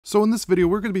So in this video,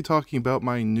 we're going to be talking about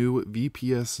my new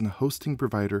VPS and hosting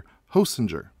provider,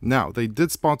 Hostinger. Now, they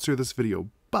did sponsor this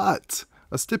video, but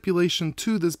a stipulation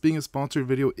to this being a sponsored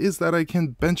video is that I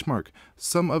can benchmark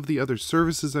some of the other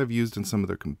services I've used and some of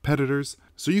their competitors,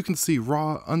 so you can see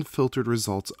raw, unfiltered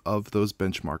results of those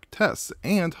benchmark tests.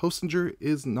 And Hostinger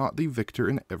is not the victor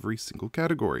in every single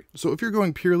category. So if you're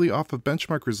going purely off of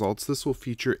benchmark results, this will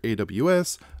feature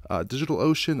AWS,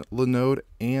 DigitalOcean, Linode,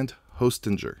 and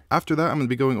Hostinger. After that, I'm going to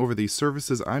be going over the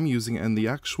services I'm using and the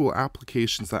actual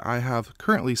applications that I have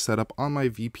currently set up on my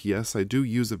VPS. I do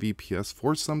use a VPS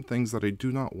for some things that I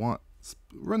do not want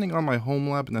running on my home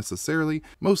lab necessarily,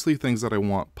 mostly things that I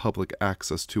want public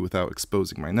access to without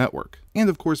exposing my network.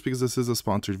 And of course, because this is a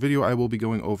sponsored video, I will be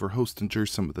going over Hostinger,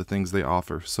 some of the things they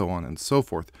offer, so on and so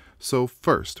forth. So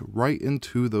first, right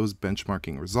into those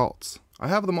benchmarking results. I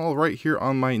have them all right here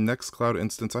on my Nextcloud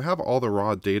instance. I have all the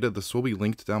raw data. This will be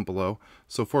linked down below.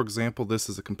 So for example, this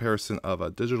is a comparison of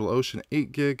a DigitalOcean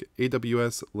 8 gig,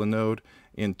 AWS, Linode,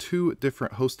 and 2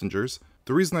 different Hostingers.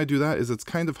 The reason I do that is it's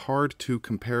kind of hard to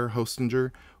compare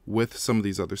Hostinger with some of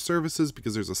these other services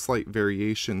because there's a slight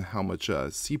variation how much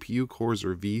CPU cores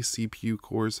or vCPU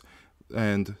cores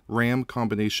and RAM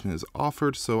combination is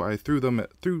offered. So I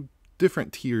threw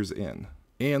different tiers in.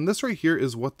 And this right here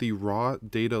is what the raw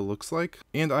data looks like.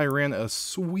 And I ran a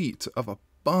suite of a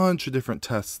bunch of different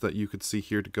tests that you could see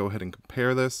here to go ahead and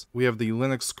compare this. We have the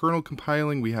Linux kernel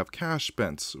compiling, we have cache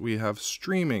bents, we have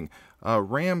streaming,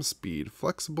 RAM speed,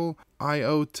 flexible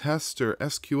I/O tester,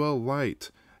 SQLite,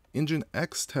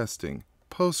 Nginx testing,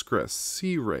 Postgres,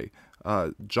 C-Ray,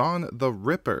 John the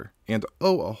Ripper, and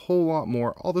a whole lot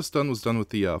more. All this was done with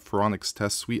the Phoronix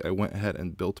test suite. I went ahead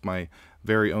and built my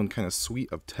very own kind of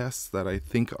suite of tests that I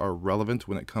think are relevant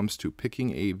when it comes to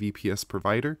picking a VPS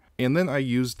provider. And then I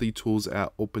used the tools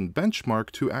at Open Benchmark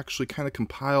to actually kind of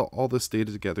compile all this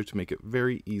data together to make it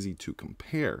very easy to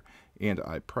compare. And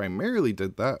I primarily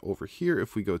did that over here.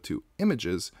 If we go to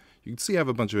images, you can see I have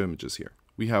a bunch of images here.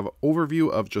 We have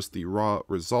overview of just the raw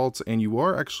results, and you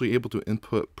are actually able to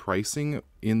input pricing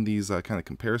in these kind of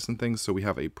comparison things. So we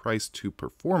have a price to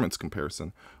performance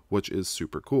comparison, which is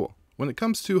super cool. When it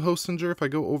comes to Hostinger, if I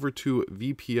go over to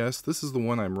VPS, this is the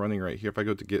one I'm running right here. If I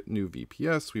go to get new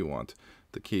VPS, we want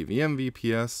the KVM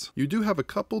VPS. You do have a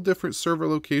couple different server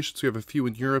locations. You have a few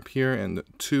in Europe here and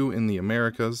 2 in the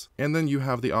Americas. And then you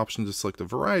have the option to select a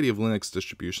variety of Linux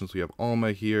distributions. We have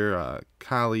Alma here,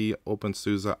 Kali,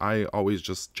 OpenSUSE. I always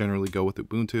just generally go with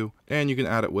Ubuntu. And you can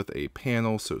add it with a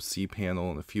panel, so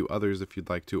cPanel and a few others if you'd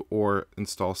like to, or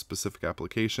install specific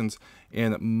applications.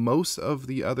 And most of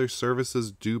the other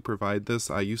services do provide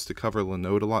this. I used to cover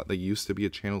Linode a lot. They used to be a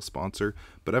channel sponsor,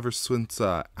 but ever since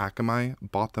Akamai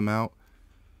bought them out,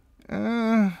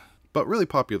 but really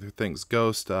popular things,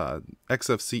 Ghost,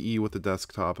 XFCE with the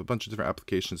desktop, a bunch of different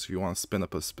applications if you want to spin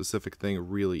up a specific thing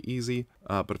really easy.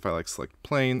 But if I select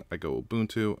plain, I go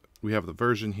Ubuntu. We have the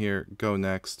version here, go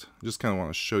next. Just kind of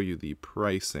want to show you the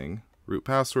pricing. Root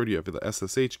password, you have the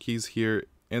SSH keys here.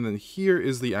 And then here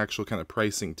is the actual kind of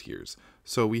pricing tiers.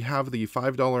 So we have the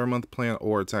 $5 a month plan,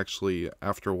 or it's actually,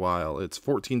 after a while, it's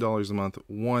 $14 a month,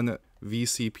 1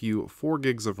 vCPU, 4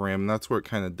 gigs of RAM, and that's where it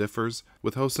kind of differs.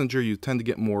 With Hostinger, you tend to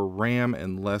get more RAM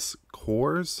and less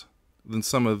cores than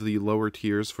some of the lower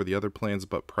tiers for the other plans,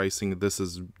 but pricing, this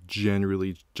is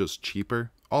generally just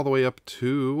cheaper. All the way up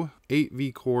to 8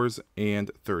 vCores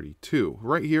and 32.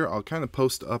 Right here, I'll kind of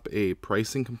post up a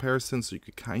pricing comparison so you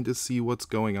could kind of see what's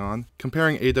going on.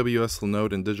 Comparing AWS,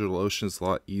 Linode, and DigitalOcean is a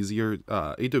lot easier.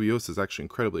 AWS is actually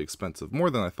incredibly expensive, more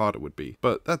than I thought it would be,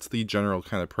 but that's the general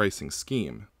kind of pricing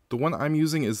scheme. The one I'm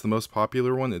using is the most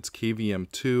popular one. It's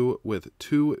KVM2 with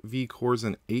 2 vCores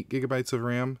and 8 gigabytes of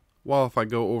RAM. While if I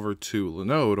go over to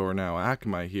Linode, or now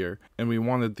Akamai here, and we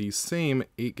wanted the same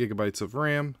 8 gigabytes of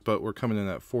RAM, but we're coming in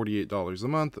at $48 a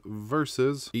month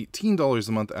versus $18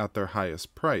 a month at their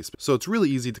highest price. So it's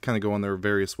really easy to kind of go on their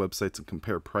various websites and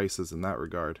compare prices in that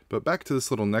regard. But back to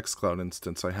this little Nextcloud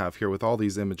instance I have here with all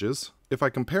these images. If I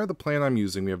compare the plan I'm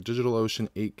using, we have DigitalOcean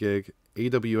 8 gig,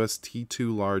 AWS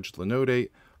T2 large, Linode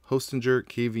 8, Hostinger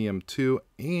KVM2,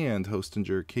 and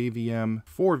Hostinger KVM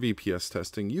for VPS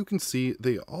testing. You can see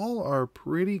they all are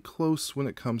pretty close when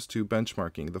it comes to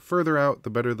benchmarking. The further out, the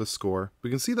better the score. We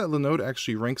can see that Linode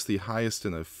actually ranks the highest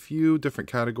in a few different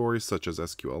categories such as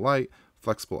SQLite,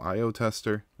 Flexible I/O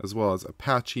Tester, as well as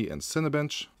Apache and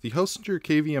Cinebench. The Hostinger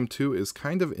KVM2 is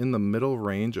kind of in the middle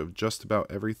range of just about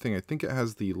everything. I think it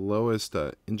has the lowest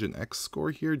Nginx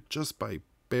score here, just by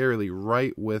barely,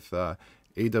 right with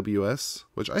AWS,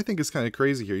 which I think is kind of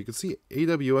crazy here. You can see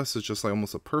AWS is just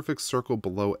almost a perfect circle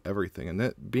below everything, and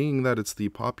it being that it's the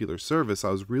popular service, I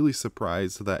was really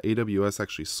surprised that AWS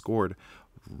actually scored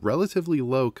relatively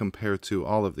low compared to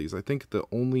all of these. I think the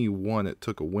only one it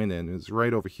took a win in is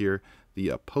right over here,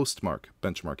 the Postmark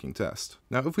benchmarking test.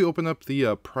 Now, if we open up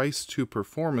the price to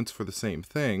performance for the same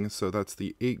thing, so that's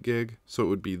the 8 gig, so it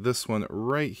would be this one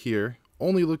right here.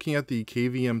 Only looking at the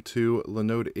KVM2,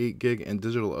 Linode 8 gig, and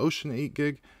DigitalOcean 8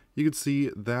 gig, you can see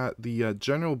that the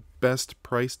general best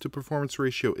price to performance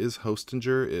ratio is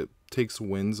Hostinger. It takes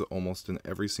wins almost in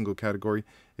every single category,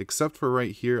 except for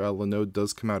right here, Linode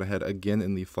does come out ahead again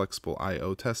in the flexible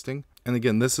I/O testing. And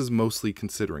again, this is mostly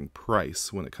considering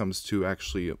price when it comes to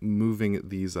actually moving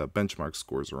these benchmark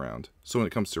scores around. So when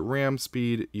it comes to RAM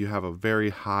speed, you have a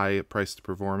very high price to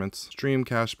performance. Stream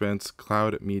cache bents,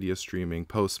 cloud media streaming,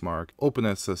 Postmark,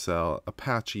 OpenSSL,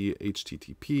 Apache,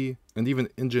 HTTP, and even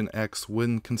Nginx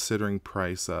when considering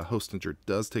price, Hostinger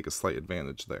does take a slight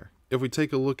advantage there. If we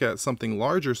take a look at something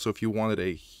larger, so if you wanted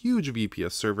a huge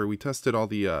VPS server, we tested all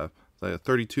the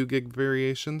 32 gig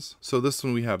variations. So this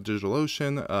one we have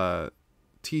DigitalOcean,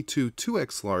 T2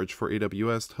 2x large for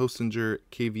AWS, Hostinger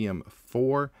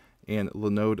KVM4, and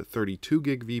Linode 32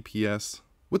 gig VPS.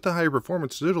 With the higher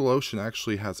performance, DigitalOcean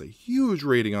actually has a huge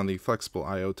rating on the flexible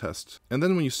I/O test. And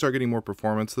then when you start getting more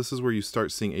performance, this is where you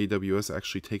start seeing AWS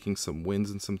actually taking some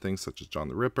wins in some things such as John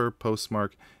the Ripper,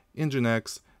 Postmark,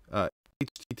 Nginx,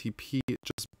 HTTP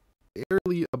just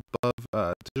barely above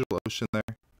DigitalOcean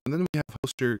there. And then we have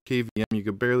Hostinger KVM. You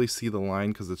can barely see the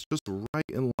line because it's just right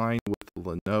in line with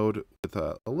Linode with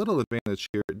a little advantage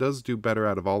here. It does do better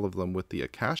out of all of them with the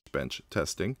cache bench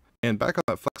testing. And back on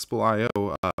that flexible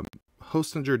I/O,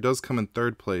 Hostinger does come in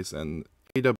third place and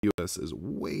AWS is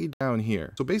way down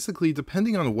here. So basically,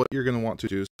 depending on what you're going to want to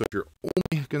do, so if you're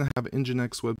only going to have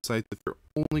Nginx websites, if you're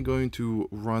only going to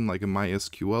run like a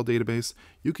MySQL database,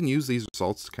 you can use these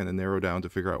results to kind of narrow down to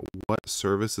figure out what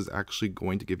service is actually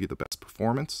going to give you the best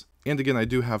performance. And again, I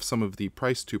do have some of the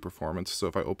price to performance. So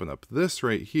if I open up this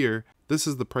right here, this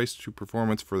is the price to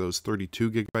performance for those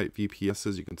 32 gigabyte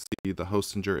VPSs. You can see the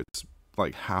Hostinger, it's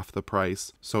like half the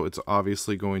price, so it's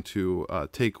obviously going to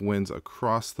take wins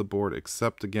across the board,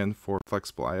 except again for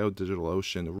flexible I/O.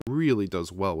 DigitalOcean really does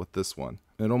well with this one.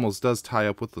 It almost does tie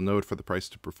up with Linode for the price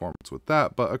to performance with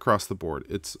that, but across the board,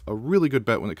 it's a really good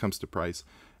bet when it comes to price.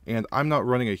 And I'm not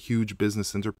running a huge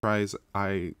business enterprise.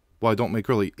 I don't make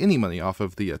really any money off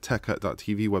of the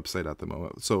TechHut.tv website at the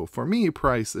moment. So for me,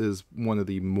 price is one of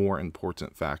the more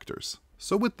important factors.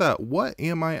 So with that, what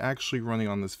am I actually running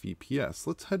on this VPS?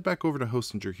 Let's head back over to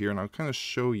Hostinger here and I'll kind of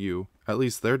show you at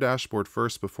least their dashboard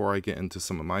first before I get into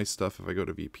some of my stuff. If I go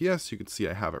to VPS, you can see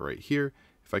I have it right here.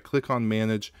 If I click on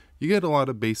manage, you get a lot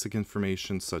of basic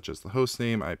information such as the host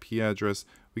name, IP address.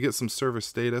 We get some service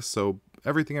status. So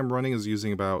everything I'm running is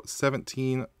using about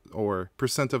 17%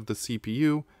 of the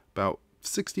CPU, about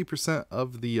 60%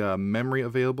 of the memory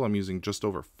available. I'm using just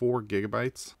over 4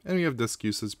 gigabytes. And we have disk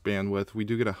usage bandwidth. We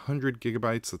do get 100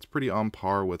 gigabytes. That's pretty on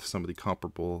par with some of the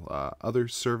comparable other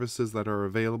services that are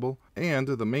available. And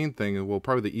the main thing, well,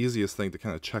 probably the easiest thing to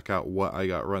kind of check out what I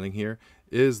got running here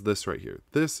is this right here.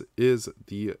 This is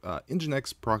the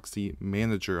Nginx Proxy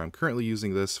Manager. I'm currently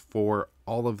using this for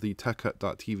all of the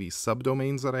TechHut.tv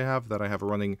subdomains that I have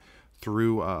running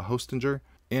through Hostinger.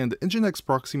 And Nginx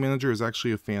Proxy Manager is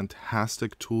actually a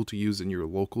fantastic tool to use in your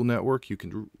local network. You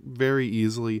can very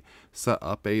easily set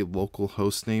up a local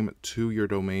host name to your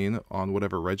domain on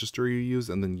whatever register you use,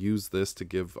 and then use this to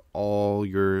give all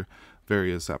your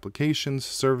various applications,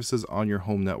 services on your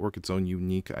home network its own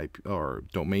unique IP or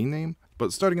domain name.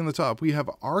 But starting in the top, we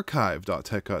have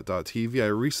archive.techhut.tv. I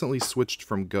recently switched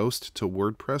from Ghost to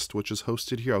WordPress, which is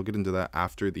hosted here. I'll get into that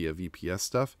after the VPS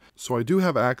stuff. So I do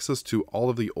have access to all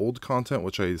of the old content,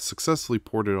 which I successfully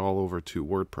ported all over to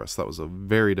WordPress. That was a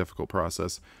very difficult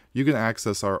process. You can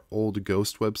access our old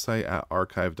Ghost website at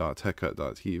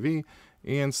archive.techhut.tv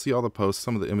and see all the posts.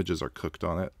 Some of the images are cooked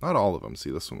on it. Not all of them.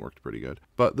 See, this one worked pretty good.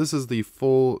 But this is the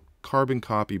full carbon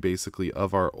copy basically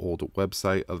of our old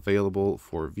website available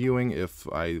for viewing. If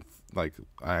I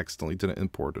accidentally didn't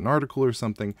import an article or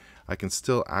something, I can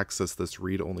still access this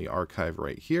read-only archive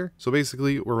right here. So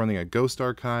basically we're running a Ghost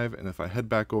archive, and if I head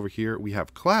back over here, we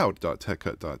have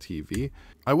cloud.techhut.tv.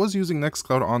 I was using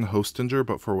Nextcloud on Hostinger,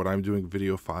 but for what I'm doing,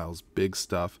 video files, big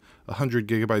stuff, 100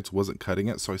 gigabytes wasn't cutting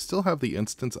it, so I still have the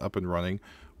instance up and running,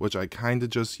 which I kind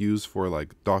of just use for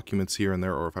like documents here and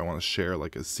there, or if I want to share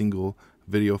like a single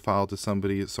video file to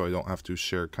somebody so I don't have to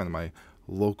share kind of my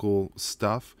local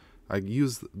stuff. I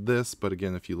use this, but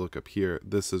again, if you look up here,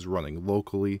 this is running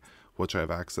locally, which I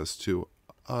have access to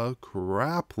a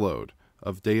crap load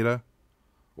of data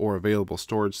or available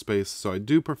storage space. So I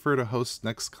do prefer to host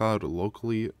Nextcloud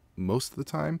locally most of the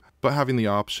time, but having the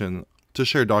option to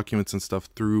share documents and stuff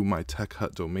through my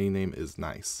TechHut domain name is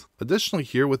nice. Additionally,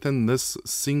 here within this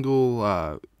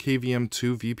single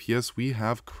KVM2 VPS, we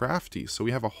have Crafty. So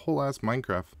we have a whole ass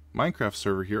Minecraft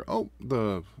server here.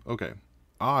 Okay.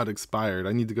 It expired.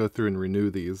 I need to go through and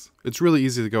renew these. It's really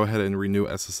easy to go ahead and renew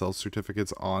SSL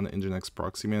certificates on Nginx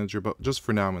Proxy Manager, but just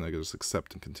for now, I'm going to just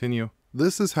accept and continue.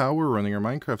 This is how we're running our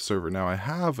Minecraft server. Now, I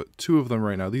have 2 of them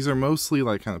right now. These are mostly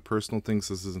like kind of personal things.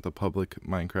 This isn't a public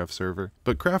Minecraft server,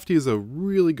 but Crafty is a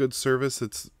really good service.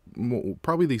 It's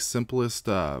probably the simplest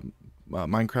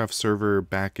Minecraft server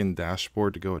backend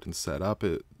dashboard to go ahead and set up.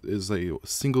 It is a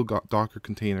single Docker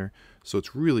container, so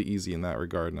it's really easy in that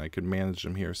regard, and I could manage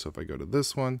them here. So if I go to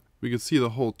this one, we could see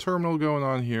the whole terminal going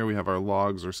on here. We have our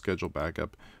logs, our schedule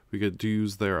backup. We could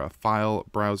use their file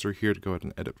browser here to go ahead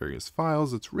and edit various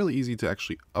files. It's really easy to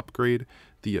actually upgrade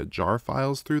the jar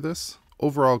files through this.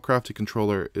 Overall, Crafty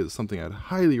Controller is something I'd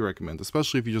highly recommend,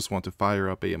 especially if you just want to fire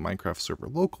up a Minecraft server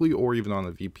locally or even on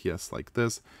a VPS like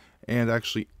this. And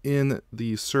actually in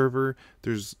the server,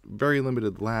 there's very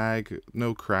limited lag,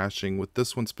 no crashing with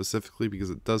this one specifically because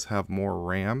it does have more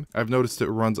RAM. I've noticed it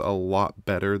runs a lot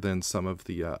better than some of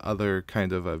the other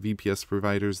kind of VPS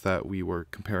providers that we were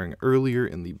comparing earlier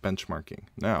in the benchmarking.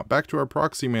 Now, back to our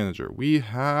proxy manager. We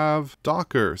have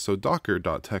Docker, so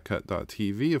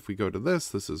docker.techhut.tv. If we go to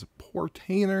this is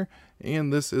Portainer,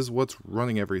 and this is what's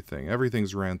running everything.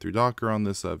 Everything's ran through Docker on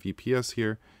this VPS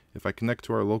here. If I connect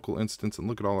to our local instance and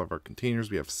look at all of our containers,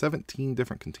 we have 17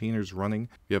 different containers running.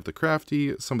 We have the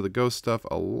Crafty, some of the Ghost stuff,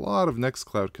 a lot of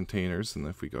Nextcloud containers. And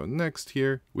if we go next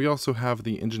here, we also have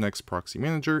the Nginx Proxy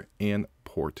Manager and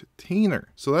Portainer.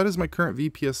 So that is my current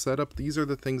VPS setup. These are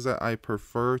the things that I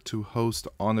prefer to host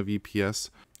on a VPS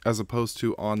as opposed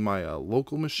to on my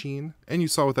local machine. And you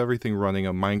saw with everything running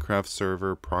a Minecraft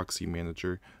server, Proxy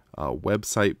Manager,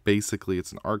 website, basically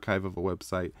it's an archive of a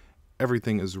website.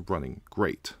 Everything is running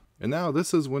great. And now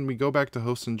this is when we go back to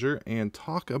Hostinger and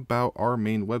talk about our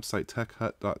main website,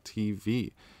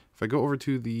 techhut.tv. If I go over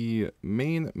to the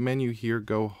main menu here,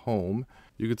 go home,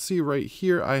 you can see right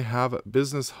here I have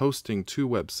business hosting 2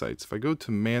 websites. If I go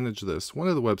to manage this, one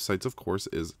of the websites, of course,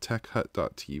 is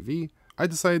techhut.tv. I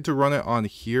decided to run it on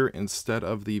here instead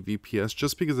of the VPS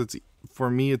just because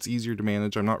for me it's easier to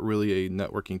manage. I'm not really a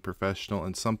networking professional,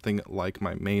 and something like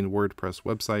my main WordPress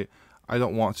website, I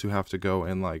don't want to have to go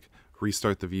and like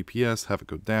restart the VPS, have it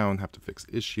go down, have to fix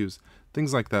issues,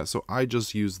 things like that. So I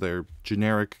just use their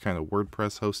generic kind of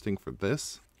WordPress hosting for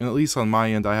this. And at least on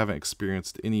my end, I haven't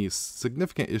experienced any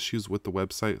significant issues with the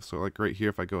website. So like right here,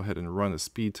 if I go ahead and run a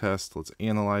speed test, let's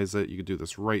analyze it. You can do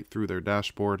this right through their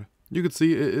dashboard. You can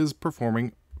see it is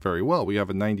performing very well. We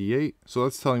have a 98, so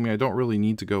that's telling me I don't really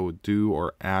need to go do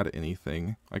or add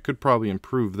anything. I could probably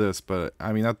improve this, but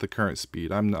I mean at the current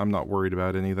speed, I'm not worried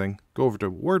about anything. Go over to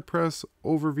WordPress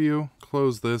overview,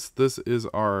 close this. This is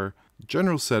our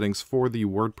general settings for the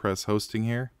WordPress hosting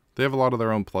here. They have a lot of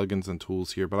their own plugins and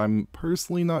tools here, but I'm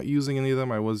personally not using any of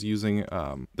them. I was using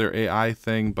their AI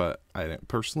thing, but I didn't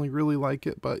personally really like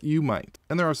it, but you might.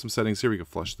 And there are some settings here. We can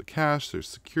flush the cache. There's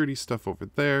security stuff over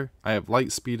there. I have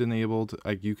light speed enabled.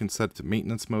 You can set it to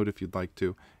maintenance mode if you'd like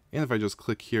to. And if I just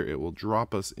click here, it will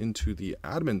drop us into the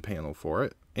admin panel for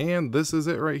it. And this is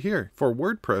it right here. For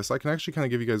WordPress, I can actually kind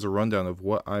of give you guys a rundown of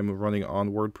what I'm running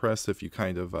on WordPress if you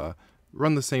kind of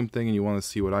run the same thing and you want to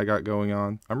see what I got going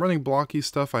on. I'm running blocky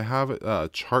stuff. I have a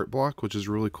chart block, which is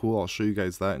really cool. I'll show you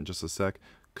guys that in just a sec.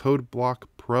 Code Block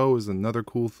Pro is another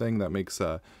cool thing that makes,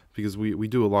 because we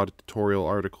do a lot of tutorial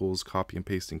articles, copy and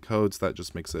pasting codes, that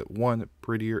just makes it 1,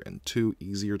 prettier, and 2,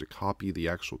 easier to copy the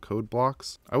actual code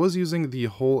blocks. I was using the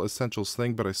whole Essentials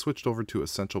thing, but I switched over to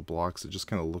Essential Blocks. It just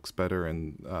kind of looks better,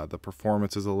 and the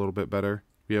performance is a little bit better.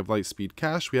 We have Lightspeed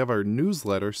Cache. We have our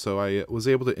newsletter, so I was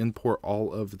able to import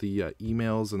all of the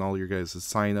emails and all your guys'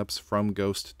 signups from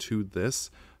Ghost to this.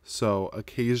 So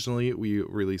occasionally we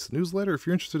release a newsletter. If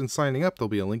you're interested in signing up, there'll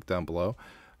be a link down below.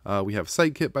 We have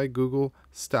SiteKit by Google,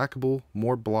 Stackable,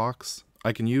 more blocks.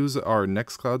 I can use our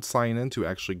Nextcloud sign-in to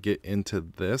actually get into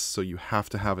this, so you have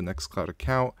to have a Nextcloud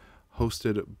account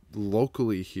hosted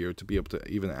locally here to be able to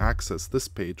even access this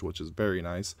page, which is very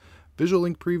nice. Visual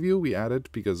Link Preview we added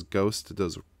because Ghost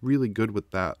does really good with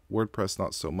that. WordPress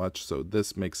not so much, so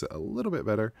this makes it a little bit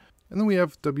better. And then we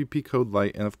have WP Code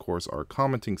Lite and of course our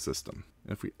commenting system.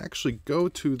 And if we actually go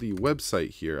to the website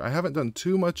here, I haven't done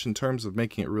too much in terms of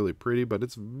making it really pretty, but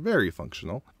it's very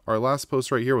functional. Our last post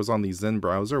right here was on the Zen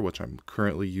browser, which I'm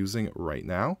currently using right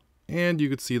now. And you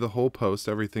could see the whole post,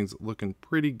 everything's looking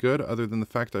pretty good other than the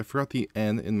fact I forgot the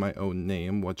N in my own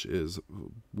name, which is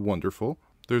wonderful.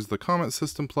 There's the comment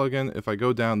system plugin. If I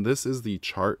go down, this is the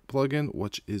chart plugin,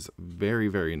 which is very,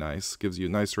 very nice. Gives you a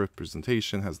nice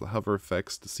representation, has the hover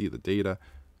effects to see the data.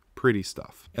 Pretty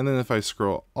stuff. And then if I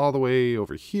scroll all the way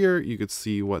over here, you could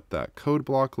see what that code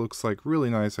block looks like. Really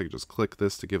nice. I could just click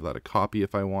this to give that a copy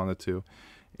if I wanted to.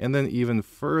 And then even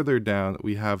further down,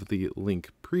 we have the link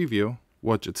preview,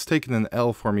 which it's taken an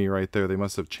L for me right there. They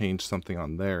must have changed something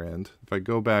on their end. If I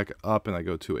go back up and I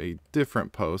go to a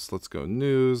different post, let's go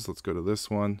news, let's go to this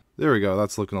one. There we go,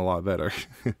 that's looking a lot better.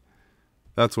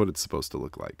 That's what it's supposed to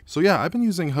look like. So yeah, I've been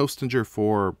using Hostinger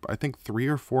for I think 3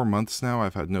 or 4 months now.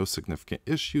 I've had no significant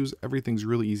issues. Everything's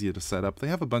really easy to set up. They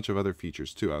have a bunch of other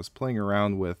features too. I was playing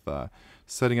around with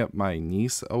setting up my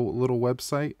niece a little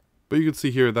website. But you can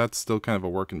see here, that's still kind of a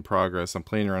work in progress. I'm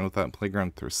playing around with that and playing around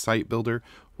with their site builder,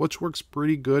 which works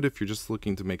pretty good if you're just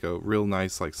looking to make a real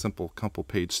nice, like simple couple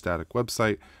page static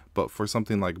website. But for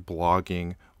something like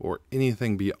blogging or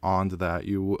anything beyond that,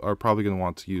 you are probably going to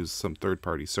want to use some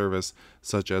third-party service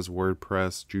such as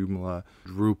WordPress, Joomla,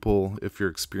 Drupal. If you're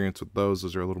experienced with those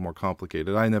are a little more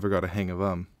complicated. I never got a hang of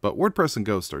them. But WordPress and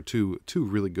Ghost are two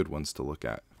really good ones to look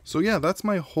at. So yeah, that's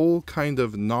my whole kind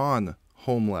of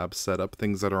home lab setup,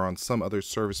 things that are on some other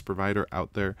service provider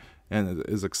out there and it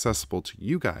is accessible to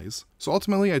you guys. So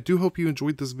ultimately, I do hope you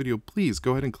enjoyed this video. Please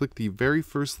go ahead and click the very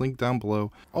first link down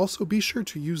below. Also, be sure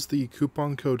to use the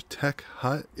coupon code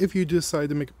TechHut if you decide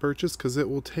to make a purchase, because it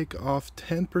will take off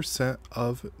 10%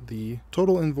 of the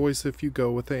total invoice if you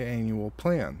go with an annual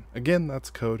plan. Again, that's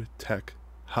code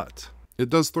TechHut. It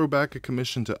does throw back a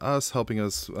commission to us, helping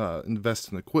us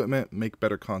invest in equipment, make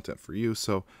better content for you.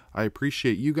 So I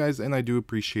appreciate you guys, and I do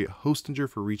appreciate Hostinger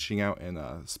for reaching out and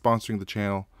sponsoring the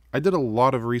channel. I did a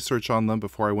lot of research on them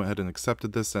before I went ahead and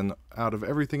accepted this, and out of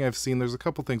everything I've seen, there's a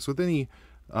couple things. With any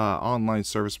online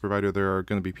service provider, there are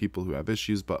going to be people who have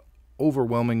issues, but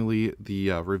overwhelmingly,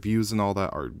 the reviews and all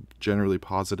that are generally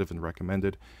positive and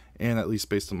recommended. And at least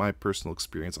based on my personal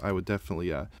experience, I would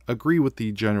definitely agree with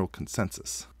the general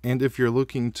consensus. And if you're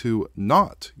looking to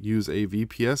not use a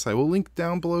VPS, I will link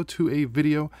down below to a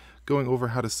video going over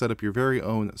how to set up your very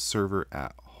own server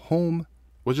at home,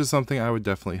 which is something I would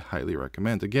definitely highly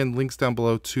recommend. Again, links down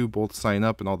below to both sign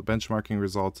up and all the benchmarking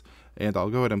results. And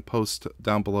I'll go ahead and post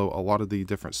down below a lot of the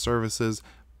different services,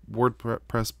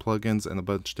 WordPress plugins, and a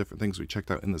bunch of different things we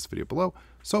checked out in this video below.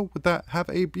 So with that,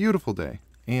 have a beautiful day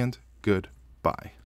and goodbye.